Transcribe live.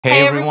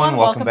Hey everyone,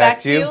 welcome back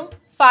to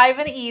 5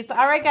 and Eats.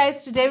 All right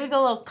guys, today we got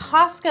a little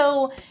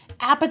Costco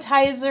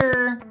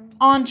appetizer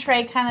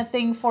entree kind of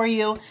thing for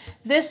you.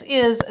 This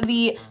is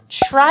the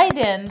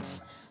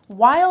Trident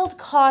Wild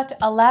Caught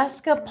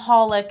Alaska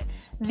Pollock,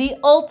 the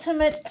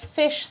ultimate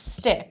fish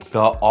stick.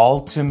 The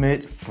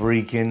ultimate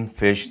freaking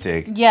fish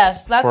stick.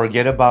 Yes, that's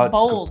Forget about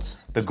bold.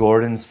 The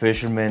Gordon's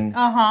Fisherman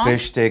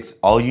fish sticks.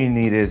 All you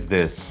need is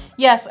this.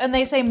 Yes, and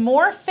they say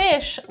more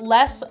fish,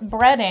 less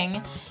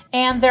breading.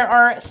 And there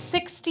are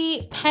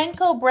 60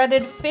 Panko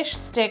breaded fish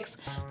sticks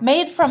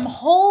made from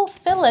whole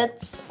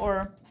fillets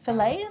or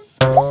fillets.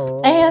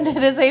 And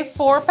it is a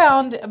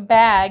 4-pound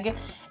bag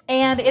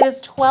and it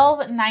is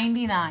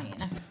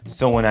 $12.99.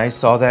 So when I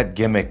saw that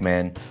gimmick,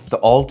 man, the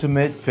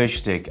ultimate fish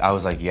stick, I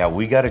was like, yeah,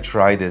 we got to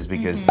try this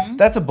because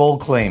that's a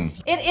bold claim.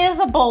 It is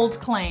a bold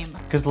claim.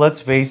 Because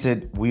let's face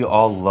it, we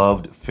all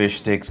loved fish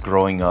sticks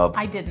growing up.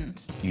 I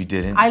didn't. You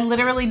didn't? I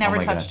literally never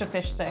touched a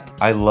fish stick.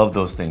 I love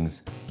those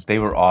things. They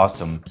were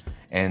awesome.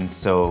 And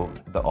so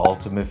the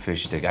ultimate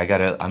fish stick,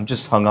 I'm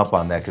just hung up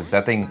on that because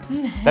that thing,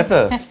 that's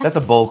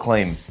a bold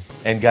claim.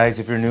 And guys,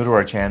 if you're new to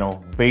our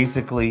channel,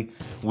 basically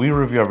we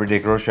review everyday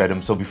grocery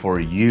items. So before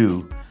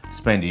you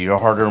spend your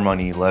hard-earned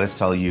money, let us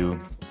tell you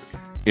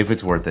if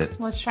it's worth it.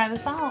 Let's try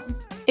this out.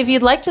 If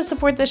you'd like to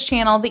support this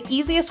channel, the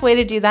easiest way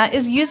to do that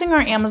is using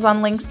our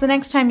Amazon links the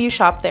next time you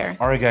shop there.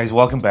 All right guys,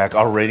 welcome back.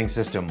 Our rating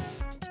system.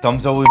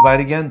 Thumbs up, we buy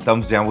it again.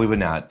 Thumbs down, we would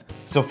not.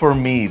 So for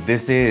me,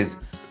 this is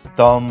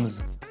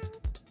thumbs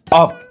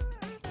up.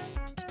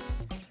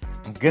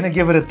 I'm gonna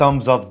give it a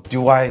thumbs up.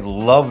 Do I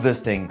love this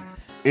thing?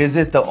 Is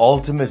it the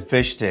ultimate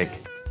fish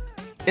stick?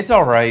 It's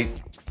all right.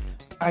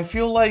 I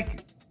feel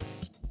like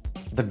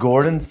the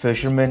Gordon's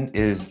Fisherman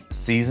is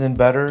seasoned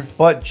better,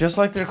 but just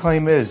like their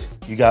claim is,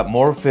 you got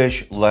more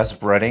fish, less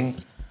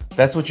breading.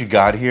 That's what you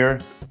got here.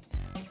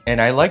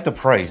 And I like the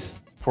price.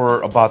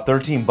 For about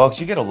 13 bucks,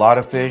 you get a lot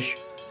of fish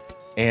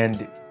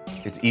and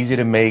it's easy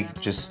to make.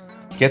 Just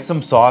get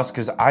some sauce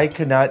because I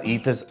could not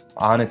eat this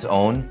on its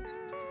own.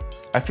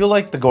 I feel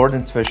like the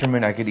Gordon's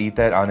Fisherman, I could eat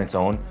that on its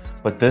own,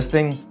 but this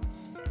thing,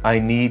 I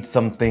need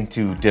something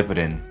to dip it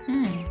in.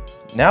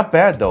 Not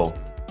bad though,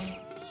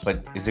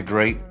 but is it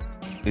great?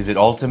 Is it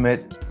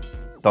ultimate?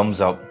 Thumbs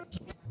up.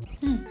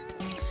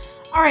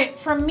 All right,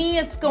 for me,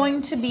 it's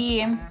going to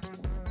be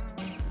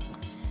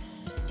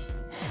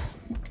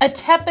a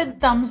tepid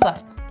thumbs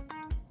up.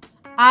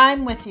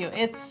 I'm with you.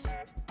 It's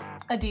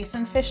a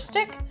decent fish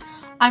stick.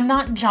 I'm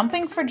not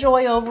jumping for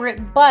joy over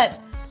it,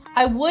 but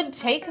I would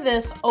take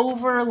this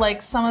over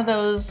like some of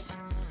those,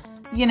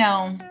 you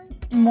know,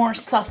 more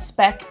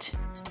suspect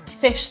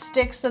fish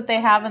sticks that they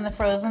have in the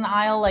frozen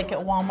aisle, like at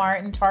Walmart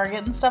and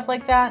Target and stuff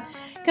like that.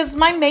 Because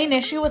my main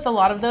issue with a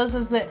lot of those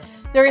is that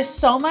there is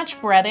so much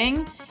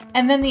breading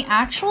and then the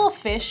actual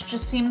fish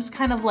just seems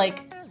kind of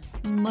like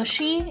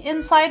mushy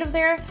inside of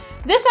there.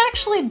 This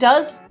actually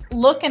does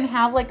look and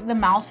have like the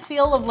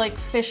mouthfeel of like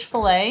fish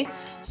fillet.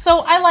 So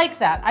I like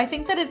that. I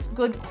think that it's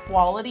good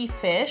quality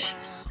fish.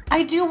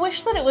 I do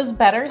wish that it was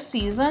better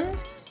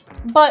seasoned,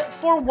 but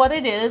for what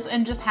it is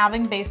and just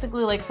having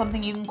basically like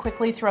something you can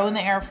quickly throw in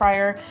the air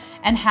fryer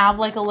and have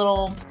like a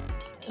little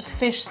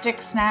fish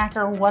stick snack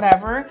or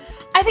whatever,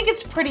 I think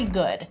it's pretty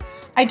good.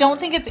 I don't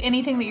think it's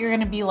anything that you're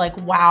gonna be like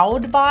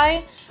wowed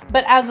by,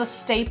 but as a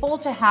staple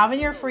to have in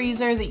your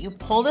freezer that you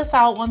pull this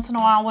out once in a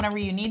while whenever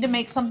you need to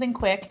make something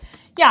quick,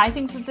 yeah, I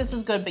think that this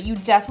is good, but you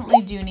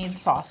definitely do need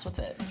sauce with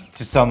it.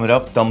 To sum it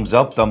up, thumbs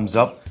up, thumbs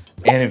up.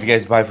 And if you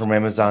guys buy from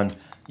Amazon,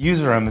 use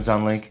our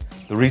Amazon link.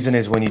 The reason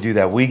is when you do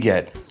that, we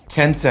get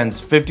 10 cents,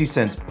 50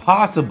 cents,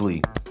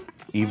 possibly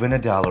even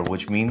 $1,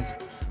 which means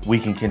we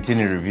can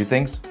continue to review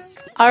things.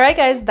 All right,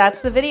 guys,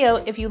 that's the video.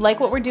 If you like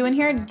what we're doing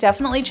here,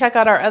 definitely check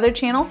out our other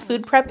channel,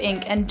 Food Prep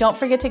Inc. And don't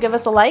forget to give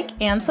us a like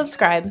and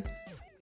subscribe.